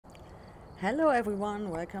Hello everyone,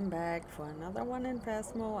 welcome back for another one in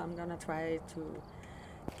Phasmo. I'm gonna try to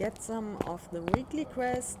get some of the weekly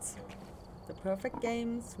quests, the perfect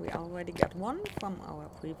games. We already got one from our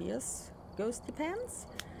previous Ghosty Pants.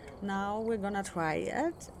 Now we're gonna try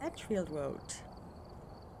at Edgefield Road.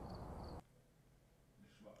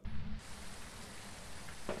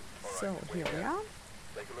 So here we are.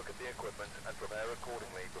 Take a look at the equipment and prepare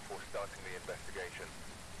accordingly before starting the investigation.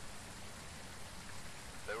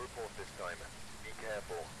 No report this time. Be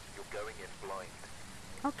careful. You're going in blind.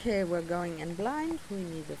 Okay, we're going in blind. We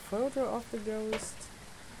need a photo of the ghost.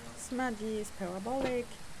 Smudgy is parabolic.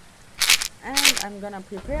 And I'm gonna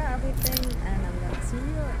prepare everything and I'm gonna see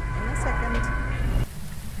you in a second.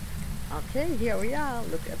 Okay, here we are.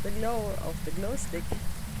 Look at the glow of the glow stick.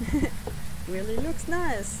 Really looks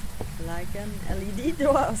nice. Like an LED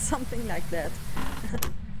door or something like that.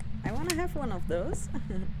 I wanna have one of those.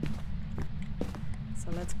 So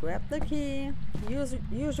let's grab the key.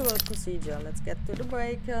 Usual procedure. Let's get to the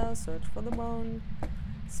breaker, search for the bone,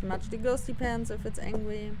 smudge the ghosty pants if it's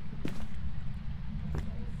angry.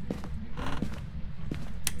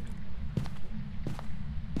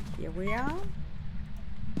 Here we are.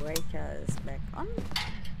 Breaker is back on.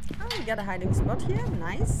 Oh, we got a hiding spot here.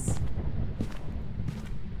 Nice.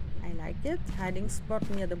 I like it. Hiding spot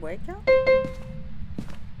near the breaker.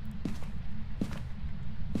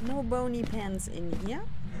 No bony pants in here.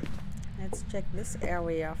 Let's check this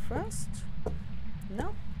area first.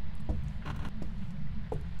 No.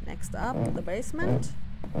 Next up, the basement.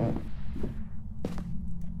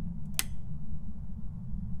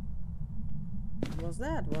 What was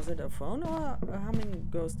that? Was it a phone or a humming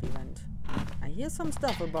ghost event? I hear some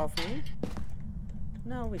stuff above me.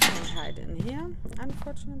 No, we can't hide in here,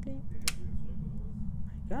 unfortunately.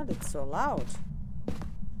 My god, it's so loud.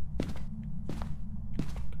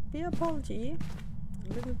 Be a polgy,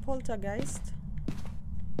 a little poltergeist.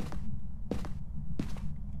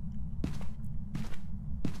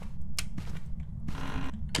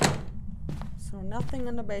 So nothing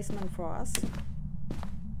in the basement for us.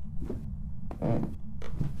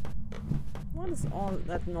 What is all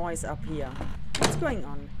that noise up here? What's going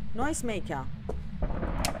on? Noisemaker.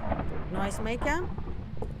 Noisemaker?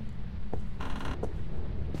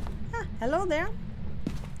 Ah, hello there.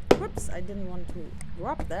 Whoops, I didn't want to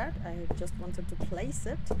drop that. I just wanted to place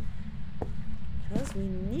it. Because we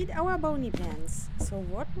need our bony pants. So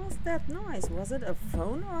what was that noise? Was it a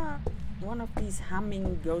phone or one of these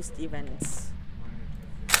humming ghost events?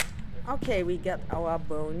 Okay, we got our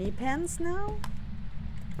bony pants now.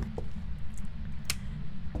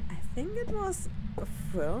 I think it was a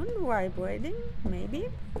phone vibrating, maybe.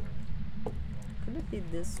 Could it be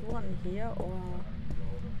this one here or...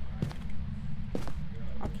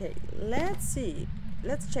 Okay, let's see.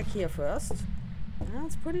 Let's check here first.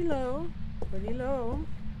 It's pretty low. Pretty low.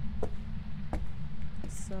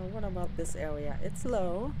 So what about this area? It's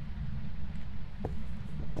low.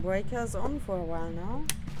 Breaker's on for a while now.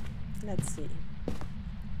 Let's see.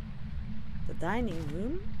 The dining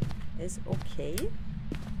room is okay.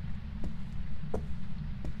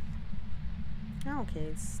 Okay,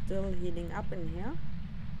 it's still heating up in here.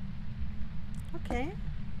 Okay.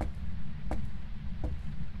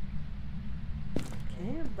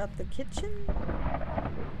 Okay, but the kitchen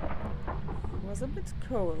was a bit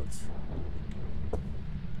cold.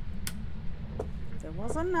 There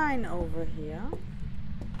was a 9 over here,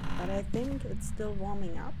 but I think it's still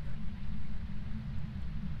warming up.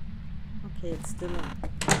 Okay, it's still on.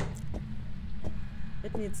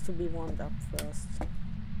 It needs to be warmed up first.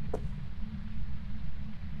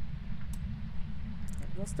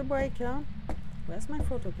 That was the breaker. Where's my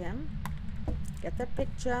photo cam? Get that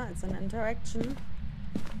picture. It's an interaction.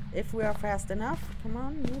 If we are fast enough, come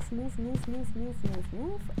on, move, move, move, move, move, move,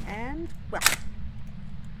 move, and well,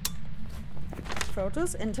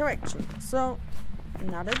 photos, interaction. So,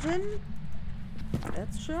 another gin,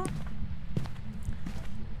 that's sure.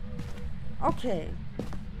 Okay.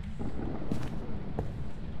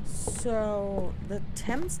 So, the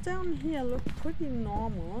temps down here look pretty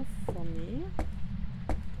normal for me.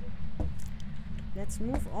 Let's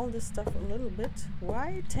move all this stuff a little bit.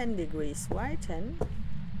 Why 10 degrees? Why 10?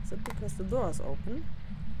 Is it because the door is open?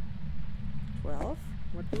 12.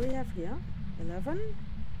 What do we have here? 11.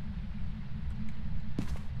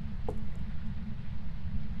 I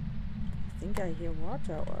think I hear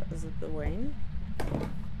water, or is it the rain?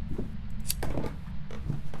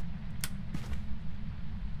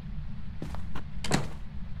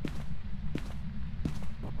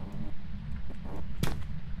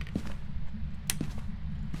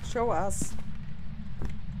 Show us.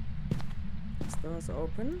 This door is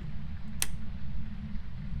open.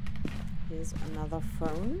 Here's another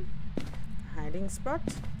phone. Hiding spot.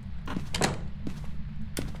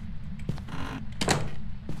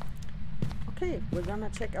 Okay, we're gonna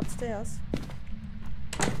check upstairs.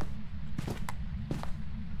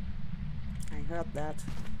 I heard that.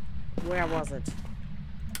 Where was it?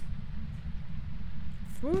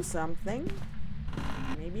 Through something.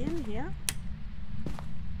 Maybe in here.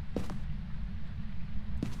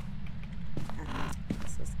 Ah,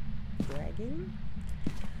 this is dragging.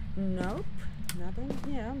 Nope, not in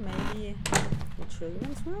here. Maybe the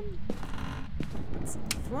children's room? It's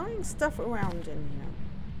throwing stuff around in here.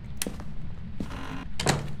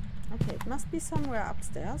 Okay, it must be somewhere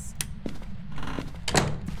upstairs.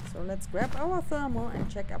 So let's grab our thermo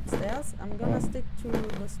and check upstairs. I'm gonna stick to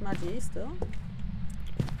the smudgy still.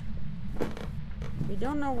 We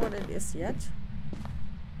don't know what it is yet.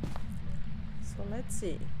 So let's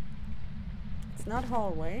see. It's not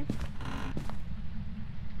hallway.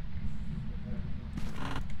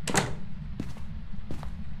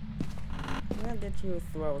 Where did you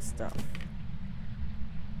throw stuff?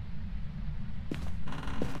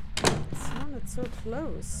 It sounded so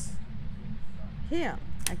close. Here,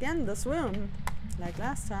 again, this room, like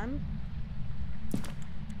last time.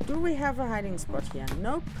 Do we have a hiding spot here?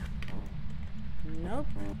 Nope. Nope.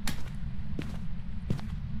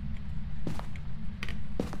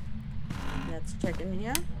 Let's check in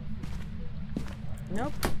here.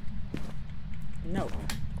 Nope. Nope.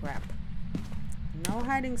 Crap. No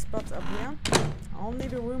hiding spots up here. Only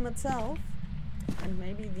the room itself. And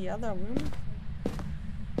maybe the other room.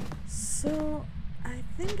 So, I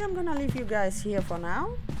think I'm gonna leave you guys here for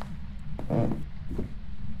now.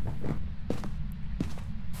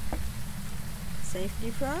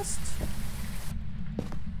 Safety first.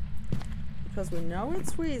 Because we know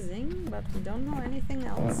it's freezing, but we don't know anything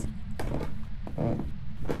else.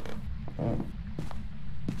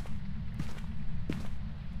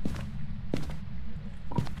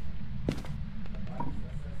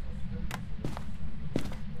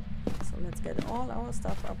 So let's get all our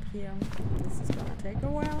stuff up here. This is gonna take a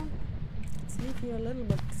while. Let's leave you a little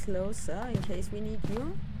bit closer in case we need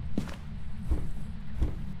you.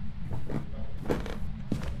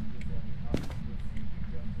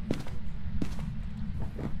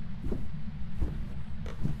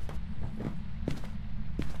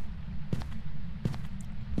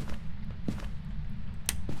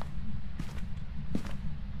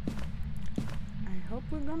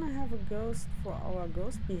 We're gonna have a ghost for our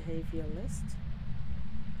ghost behavior list.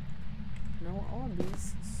 No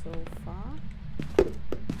Orbeez so far.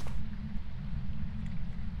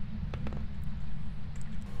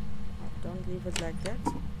 Don't leave it like that.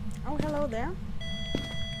 Oh, hello there.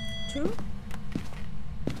 2.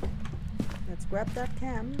 Let's grab that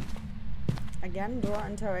cam. Again, door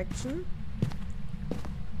interaction.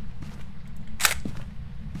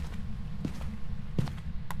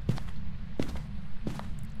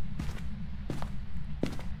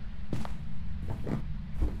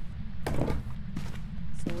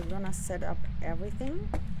 Set up everything.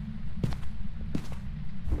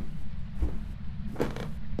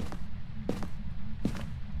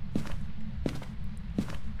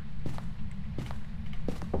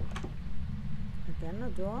 Again, a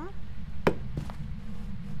door.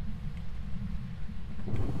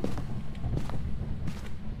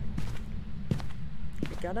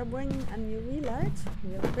 We gotta bring a UV light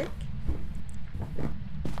real quick.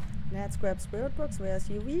 Let's grab spirit box. Where's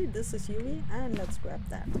UV? This is UV, and let's grab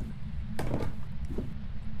that.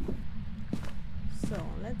 So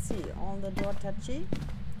let's see, all the door touchy.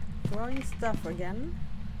 Throwing stuff again.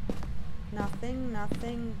 Nothing,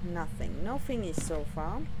 nothing, nothing. No thingies so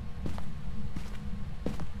far.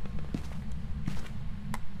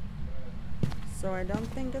 So I don't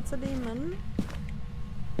think it's a demon.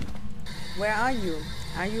 Where are you?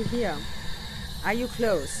 Are you here? Are you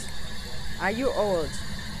close? Are you old?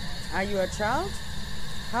 Are you a child?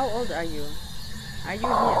 How old are you? Are you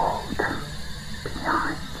here?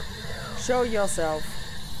 Show yourself.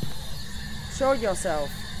 Show yourself.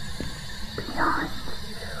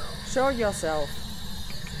 Show yourself.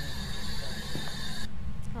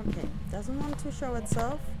 Okay, doesn't want to show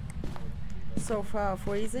itself. So far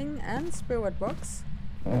freezing and spirit box.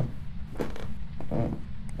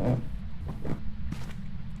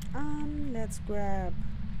 Let's grab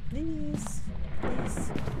these.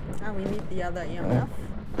 Ah, we need the other EMF.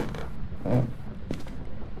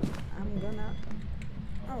 I'm gonna...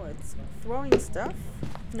 Oh, it's throwing stuff.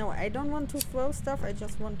 No, I don't want to throw stuff, I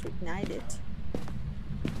just want to ignite it.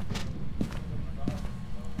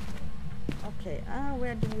 Okay,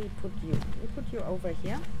 where do we put you? We put you over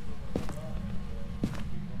here.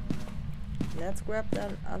 let's grab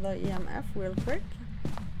that other EMF real quick.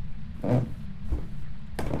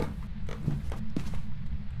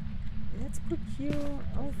 Let's put you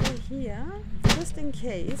over here, just in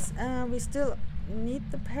case. We still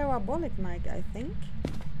need the parabolic mic, I think.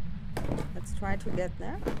 Let's try to get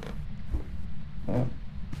there.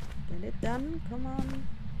 Get it done, come on.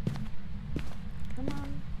 Come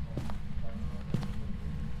on.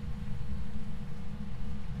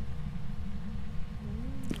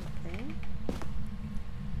 Okay.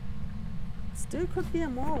 Still could be a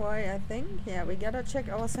Moroi, I think. Yeah, we gotta check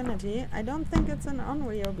our sanity. I don't think it's an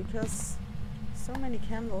Onryo because so many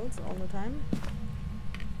candles all the time.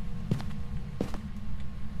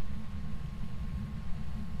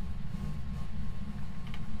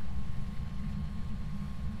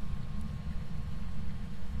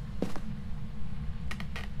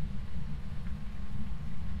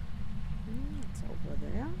 It's over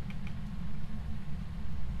there.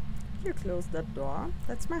 You close that door.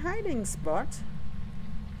 That's my hiding spot.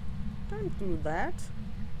 Don't do that.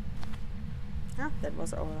 Ah, that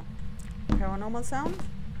was our paranormal sound.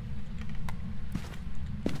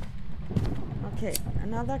 Okay,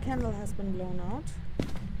 another candle has been blown out.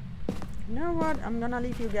 You know what? I'm gonna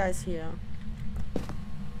leave you guys here.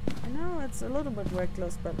 I know it's a little bit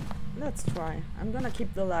reckless, but let's try. I'm gonna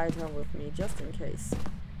keep the lighter with me, just in case.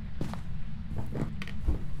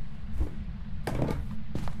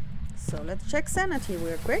 So let's check sanity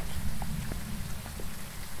real quick.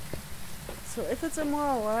 So if it's a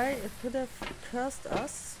Moroi, it could have cursed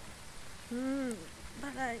us.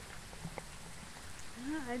 But I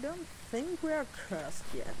don't think we are cursed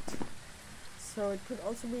yet. So it could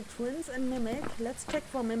also be twins and mimic. Let's check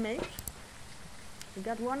for mimic. We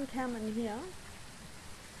got one cam in here.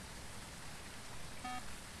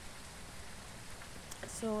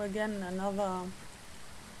 So again, another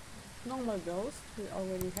normal ghost we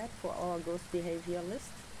already had for our ghost behavior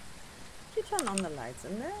list. Did you turn on the lights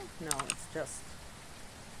in there? No, it's just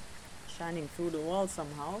shining through the wall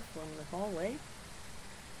somehow from the hallway.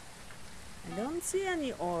 I don't see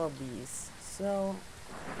any Orbeez, so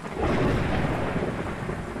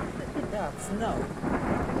could be dots, no.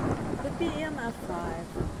 Could be EMF 5.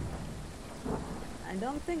 I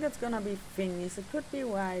don't think it's gonna be thingies, it could be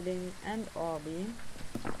riding and Orby.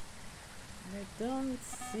 I don't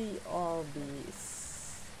see Orbeez.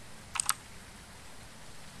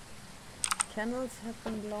 Candles have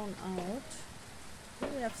been blown out. Do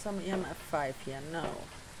we have some EMF 5 here? No.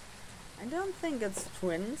 I don't think it's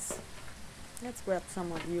twins. Let's grab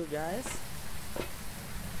some of you guys.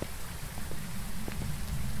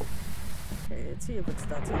 Okay, let's see if it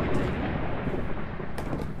starts hunting.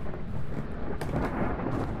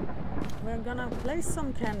 We're gonna place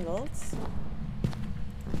some candles.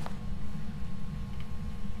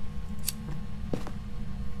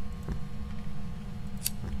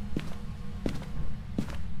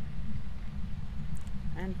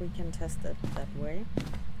 And we can test it that way.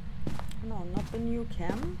 No, not the new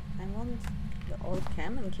cam. I want the old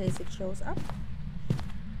cam in case it shows up.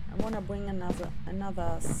 I want to bring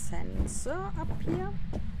another sensor up here.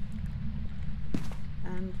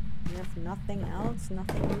 And we have nothing else,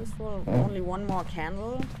 nothing useful. Only one more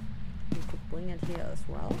candle. We could bring it here as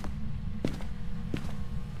well.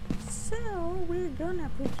 So we're gonna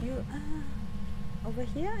put you over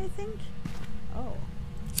here, I think. Oh,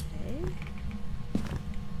 okay.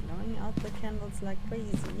 Blowing out the candles like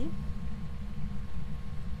crazy.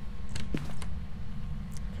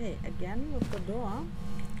 Okay, again with the door.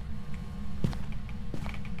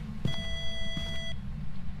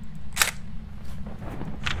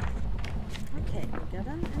 Okay, we got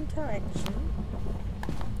an interaction.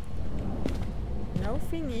 No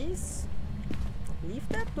thingies. Leave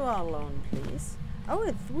that door alone, please. Oh,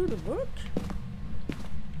 it threw the book?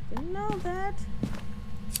 Didn't know that.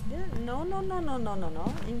 Yeah, no.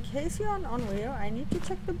 In case you're on Onryo, I need to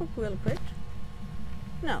check the book real quick.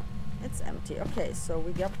 No, it's empty. Okay, so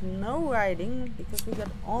we got no writing because we got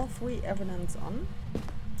all 3 evidence on.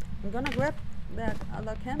 I'm gonna grab that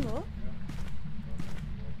other candle.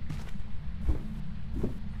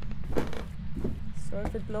 So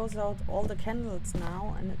if it blows out all the candles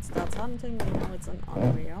now and it starts hunting, we know it's an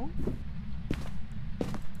Onryo.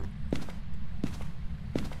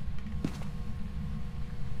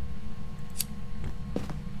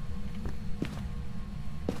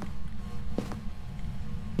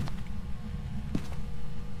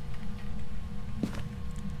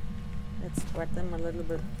 Let's spread them a little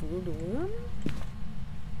bit through the room.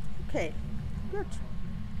 Okay, good.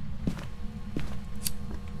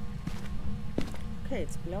 Okay,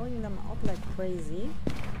 it's blowing them out like crazy.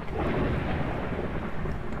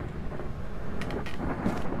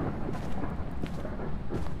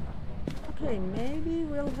 Okay, maybe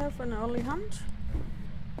we'll have an early hunt.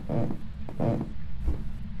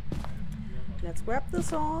 Let's grab the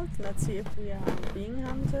salt. Let's see if we are being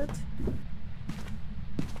hunted.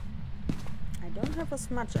 I don't have a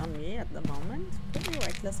smudge on me at the moment. Pretty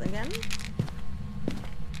reckless again.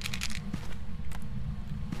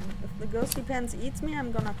 And if the ghosty pants eats me,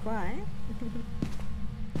 I'm gonna cry.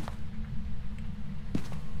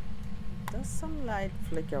 There's some light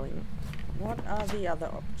flickering. What are the other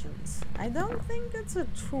options? I don't think it's a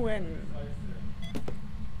twin.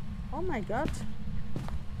 Oh my god.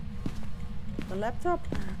 The laptop.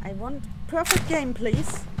 I want perfect game,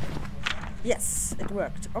 please. Yes, it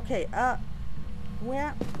worked. Okay,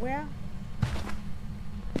 where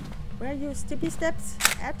are you stippy steps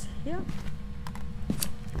at here?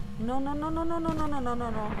 No.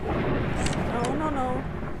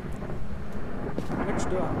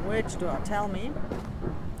 Which door? Tell me.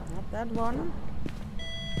 Not that one.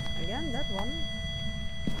 Again, that one.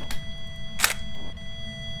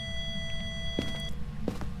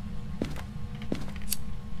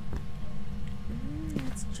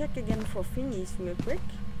 Let's check again for thingies real quick.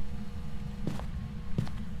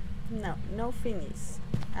 No thingies.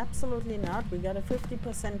 Absolutely not. We got a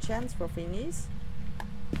 50% chance for thingies.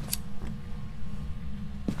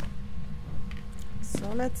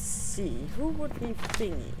 So let's see. Who would be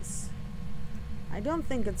thingies? I don't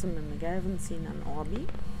think it's a mimic. I haven't seen an Orby.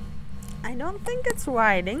 I don't think it's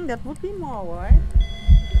riding. That would be more, right?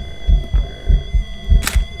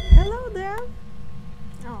 Hello there.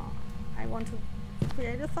 Oh, I want to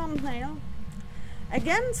create a thumbnail.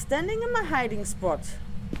 Again, standing in my hiding spot.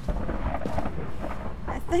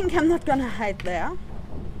 I think I'm not gonna hide there.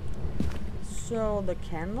 So the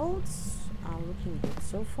candles are looking good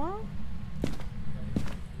so far.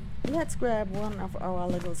 Let's grab one of our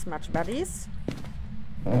little smudge buddies.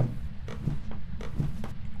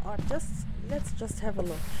 Or let's just have a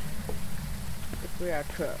look if we are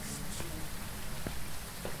cursed.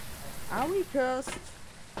 Are we cursed?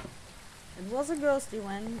 It was a ghost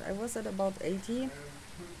event. I was at about 80.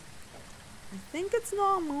 I think it's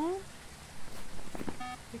normal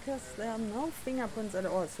because there are no fingerprints at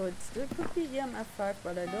all, so it still could be EMF 5,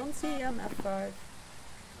 but I don't see EMF 5.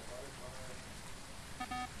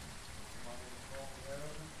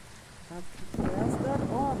 But where's that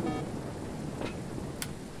Orby?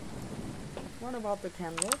 What about the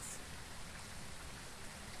candles?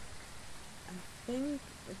 I think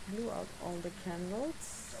it blew out all the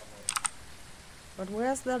candles. But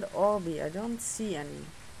where's that Orby? I don't see any.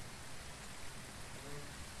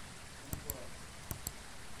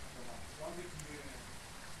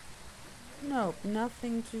 Nope,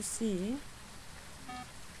 nothing to see.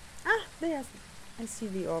 Ah, there's... I see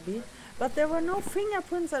the Orby. But there were no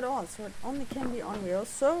fingerprints at all, so it only can be on wheels.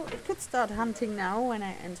 So it could start hunting now when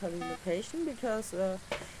I enter the location, because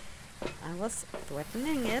I was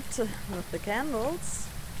threatening it with the candles.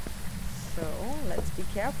 So let's be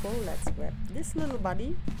careful. Let's grab this little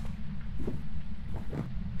buddy.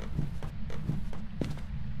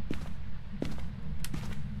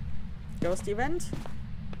 Ghost event.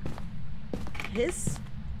 Hiss.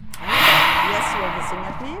 Yes, you're hissing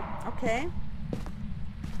at me. Okay.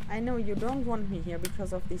 I know you don't want me here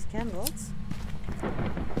because of these candles.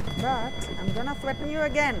 But I'm gonna threaten you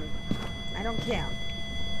again. I don't care.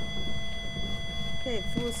 Okay,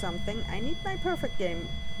 through something. I need my perfect game.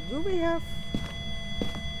 Do we have...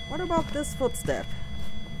 What about this footstep?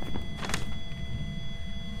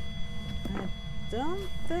 I don't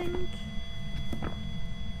think...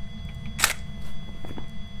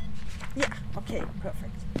 Yeah, okay,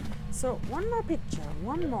 perfect. So, one more picture,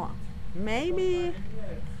 one more. Maybe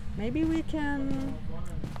we can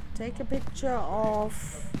take a picture of...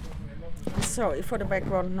 Sorry for the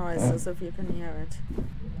background noises, if you can hear it.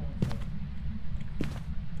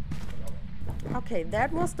 Okay,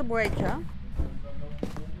 that was the breaker.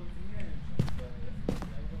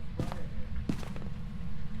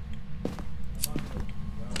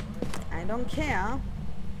 I don't care.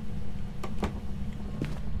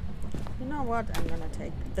 You know what? I'm gonna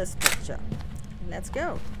take this picture. Let's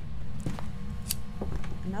go.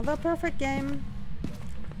 Another perfect game.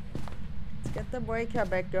 Let's get the breaker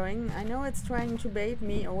back going. I know it's trying to bait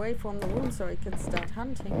me away from the room so it can start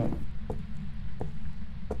hunting.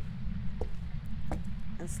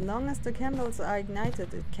 As long as the candles are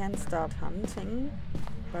ignited, it can start hunting.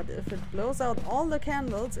 But if it blows out all the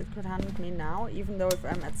candles, it could hunt me now, even though if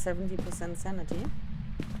I'm at 70% sanity.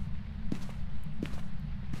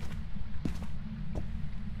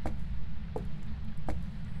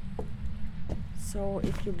 So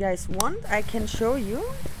if you guys want, I can show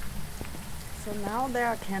you. So now there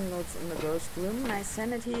are candles in the ghost room. My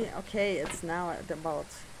sanity, okay, it's now at about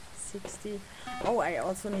 60. Oh, I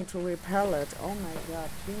also need to repel it. Oh my god,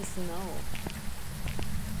 please no.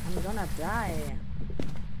 I'm gonna die.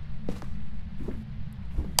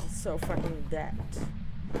 So fucking dead.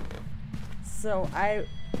 So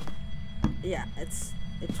yeah,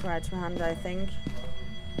 it tried to hunt, I think.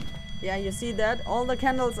 Yeah, you see that? All the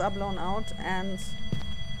candles are blown out and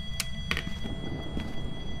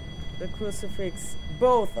the crucifix,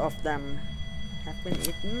 both of them have been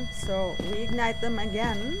eaten. So we ignite them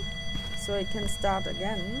again so it can start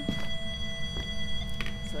again.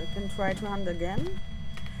 So it can try to hunt again.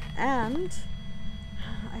 And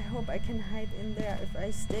I hope I can hide in there. If I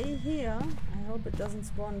stay here, I hope it doesn't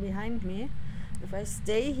spawn behind me. If I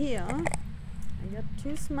stay here, I got 2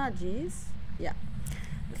 smudgies. Yeah.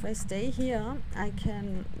 If I stay here, I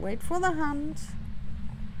can wait for the hunt.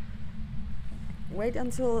 Wait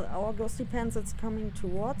until our ghosty pants is coming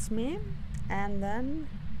towards me, and then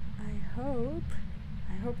I hope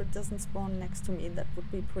it doesn't spawn next to me. That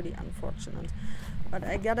would be pretty unfortunate. But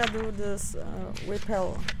I gotta do this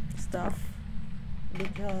repel stuff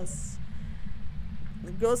because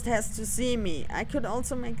the ghost has to see me. I could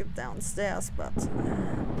also make it downstairs, but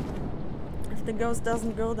if the ghost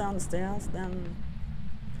doesn't go downstairs, then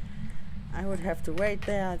I would have to wait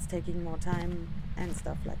there. It's taking more time and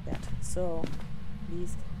stuff like that. So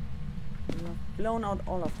these, you have blown out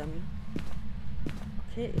all of them.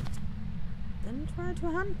 Okay, it didn't try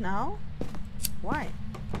to hunt now. Why?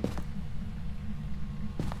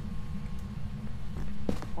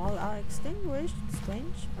 All are extinguished.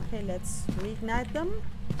 Strange. Okay, let's reignite them.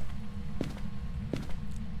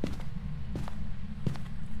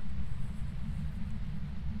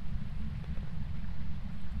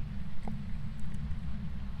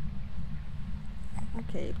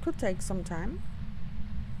 Okay, it could take some time.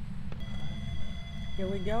 Here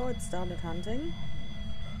we go, it started hunting.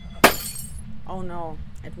 Oh no,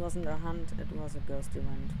 it wasn't a hunt, it was a ghost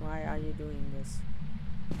event. Why are you doing this?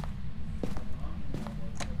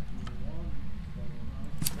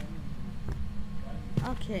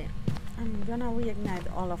 Okay, I'm gonna reignite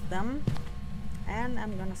all of them. And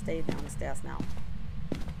I'm gonna stay downstairs now.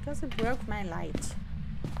 Because it broke my light.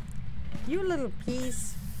 You little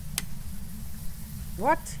piece.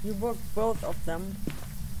 What? You broke both of them?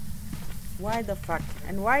 Why the fuck?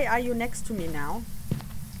 And why are you next to me now?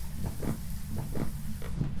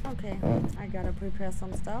 Okay, I gotta prepare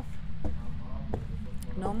some stuff.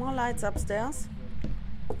 No more lights upstairs.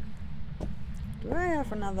 Do I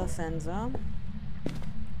have another sensor?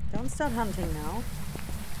 Don't start hunting now.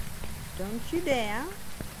 Don't you dare.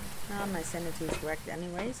 Ah, my sanity is wrecked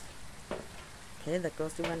anyways. Okay, that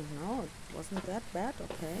ghost event. No, it wasn't that bad.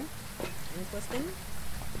 Okay. Interesting.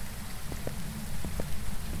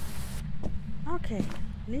 Okay,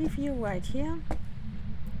 leave you right here.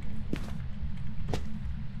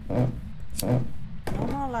 No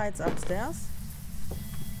more lights upstairs.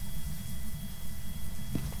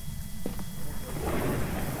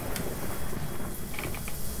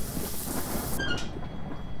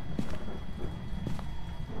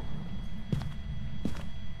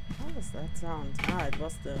 What was that sound? Ah, it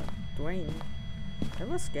was the drain. That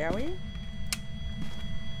was scary.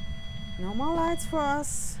 No more lights for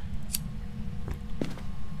us.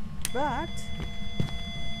 But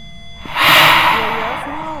here you have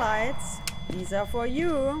more lights. These are for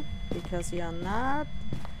you because you're not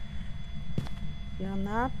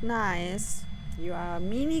nice. You are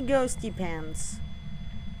meanie ghosty pants.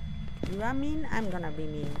 You are mean, I'm gonna be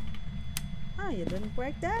mean. Oh, you didn't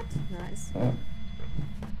break that? Nice.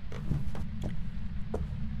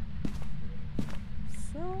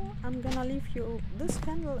 So I'm gonna leave you this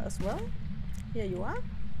candle as well. Here you are.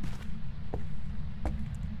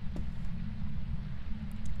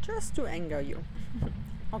 Just to anger you.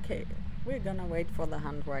 Okay, we're gonna wait for the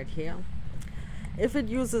hunt right here. If it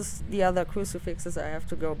uses the other crucifixes, I have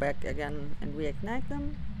to go back again and reignite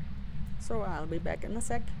them. So I'll be back in a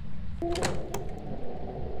sec. Here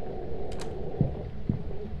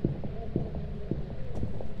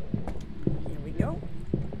we go.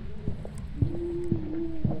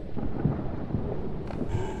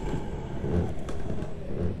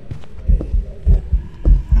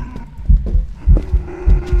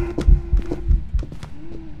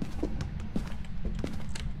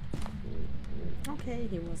 Okay,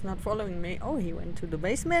 he was not following me. Oh, he went to the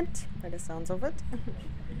basement, by the sounds of it.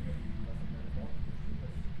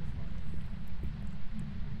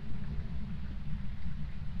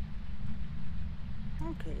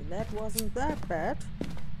 Okay, that wasn't that bad.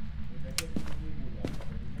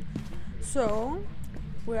 So,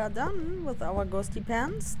 we are done with our ghosty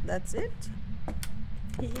pants. That's it.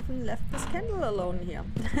 he even left this candle alone here.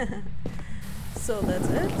 So that's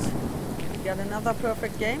it. We got another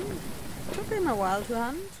perfect game. Took him a while to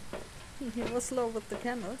hunt. He was slow with the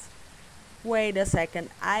candles. Wait a second.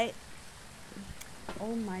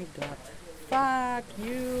 Oh my god. Fuck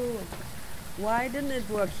you. Why didn't it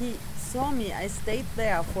work? He saw me. I stayed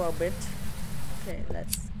there for a bit. Okay,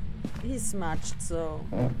 he's smudged, so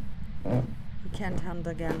he can't hunt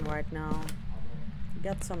again right now.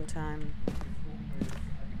 Got some time.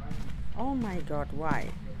 Oh my god, why?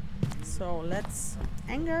 So let's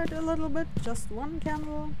anger it a little bit. Just one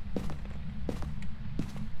candle.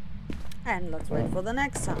 And let's wait for the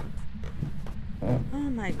next hunt. Oh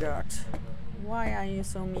my god. Why are you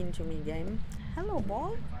so mean to me, game? Hello,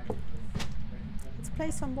 ball. Let's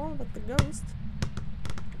play some ball with the ghost.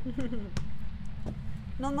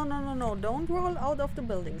 No, no, no, no, no. Don't roll out of the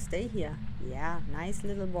building. Stay here. Yeah, nice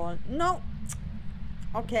little ball. No!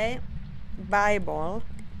 Okay. Bye, ball.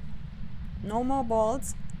 No more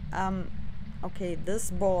balls. Okay,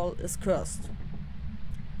 this ball is cursed.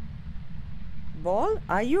 Ball,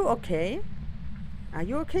 are you okay? Are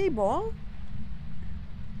you okay, ball?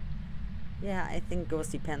 Yeah, I think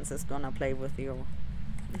Ghosty Pants is gonna play with you.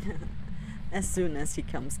 As soon as he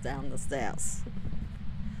comes down the stairs.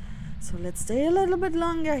 So let's stay a little bit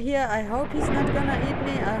longer here. I hope he's not gonna eat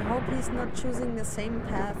me. I hope he's not choosing the same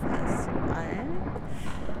path as I.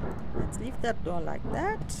 Let's leave that door like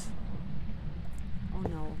that. Oh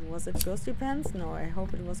no, was it Ghosty Pants? No, I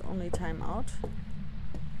hope it was only time out.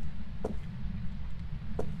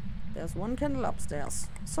 There's one candle upstairs.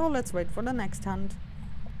 So let's wait for the next hunt.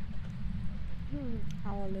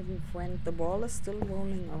 Our little friend, the ball is still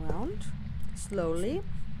rolling around. Slowly.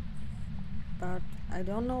 But I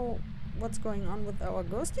don't know what's going on with our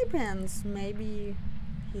Ghosty Pants. Maybe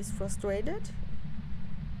he's frustrated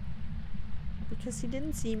because he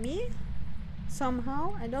didn't see me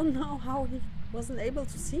somehow. I don't know how he wasn't able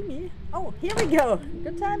to see me. Oh, here we go.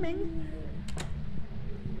 Good timing.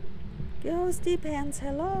 Ghosty Pants,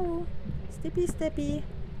 hello. Stippy steppy.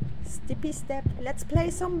 Stippy step. Let's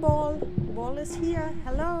play some ball. Ball is here.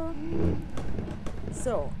 Hello.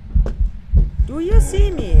 So, do you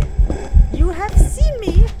see me? You have seen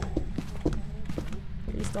me.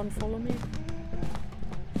 Please don't follow me.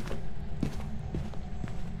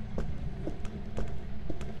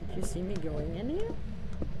 Did you see me going in here?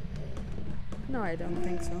 No, I don't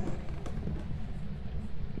think so.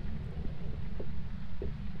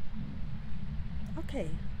 Okay,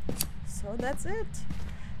 so that's it.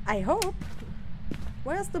 I hope.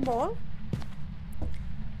 Where's the ball?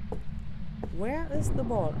 Where is the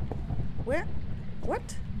ball? Where?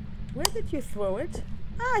 What? Where did you throw it?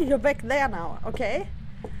 Ah, you're back there now. Okay.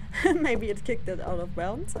 Maybe it kicked it out of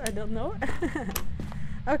bounds. I don't know.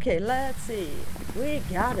 Okay, let's see. We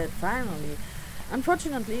got it finally.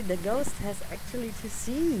 Unfortunately, the ghost has actually to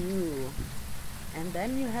see you. And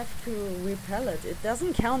then you have to repel it. It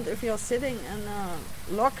doesn't count if you're sitting in a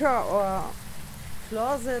locker or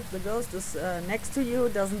closet. The ghost is next to you,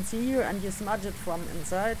 doesn't see you, and you smudge it from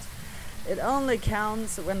inside. It only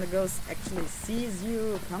counts when the ghost actually sees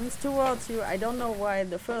you, comes towards you. I don't know why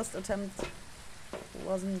the first attempt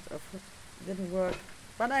didn't work,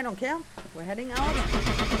 but I don't care. We're heading out.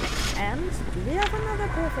 And do we have another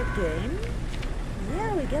perfect game?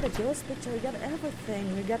 Yeah, we got a ghost picture, we got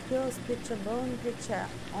everything. We got ghost picture, bone picture,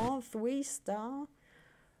 all 3-star.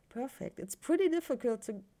 Perfect. It's pretty difficult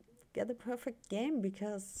to get a perfect game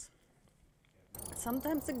because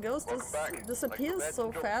sometimes the ghost disappears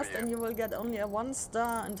so fast and you will get only a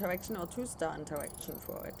 1-star interaction or 2-star interaction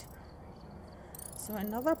for it. So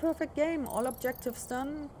another perfect game, all objectives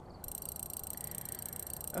done.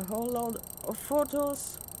 A whole load of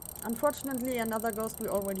photos. Unfortunately, another ghost we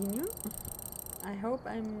already knew. I hope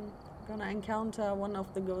I'm gonna encounter one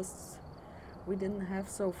of the ghosts we didn't have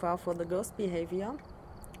so far for the ghost behavior.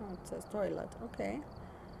 Oh, it says toilet. Okay.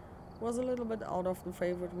 Was a little bit out of the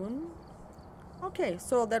favorite one. Okay,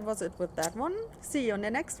 so that was it with that one. See you on the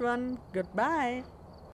next one. Goodbye.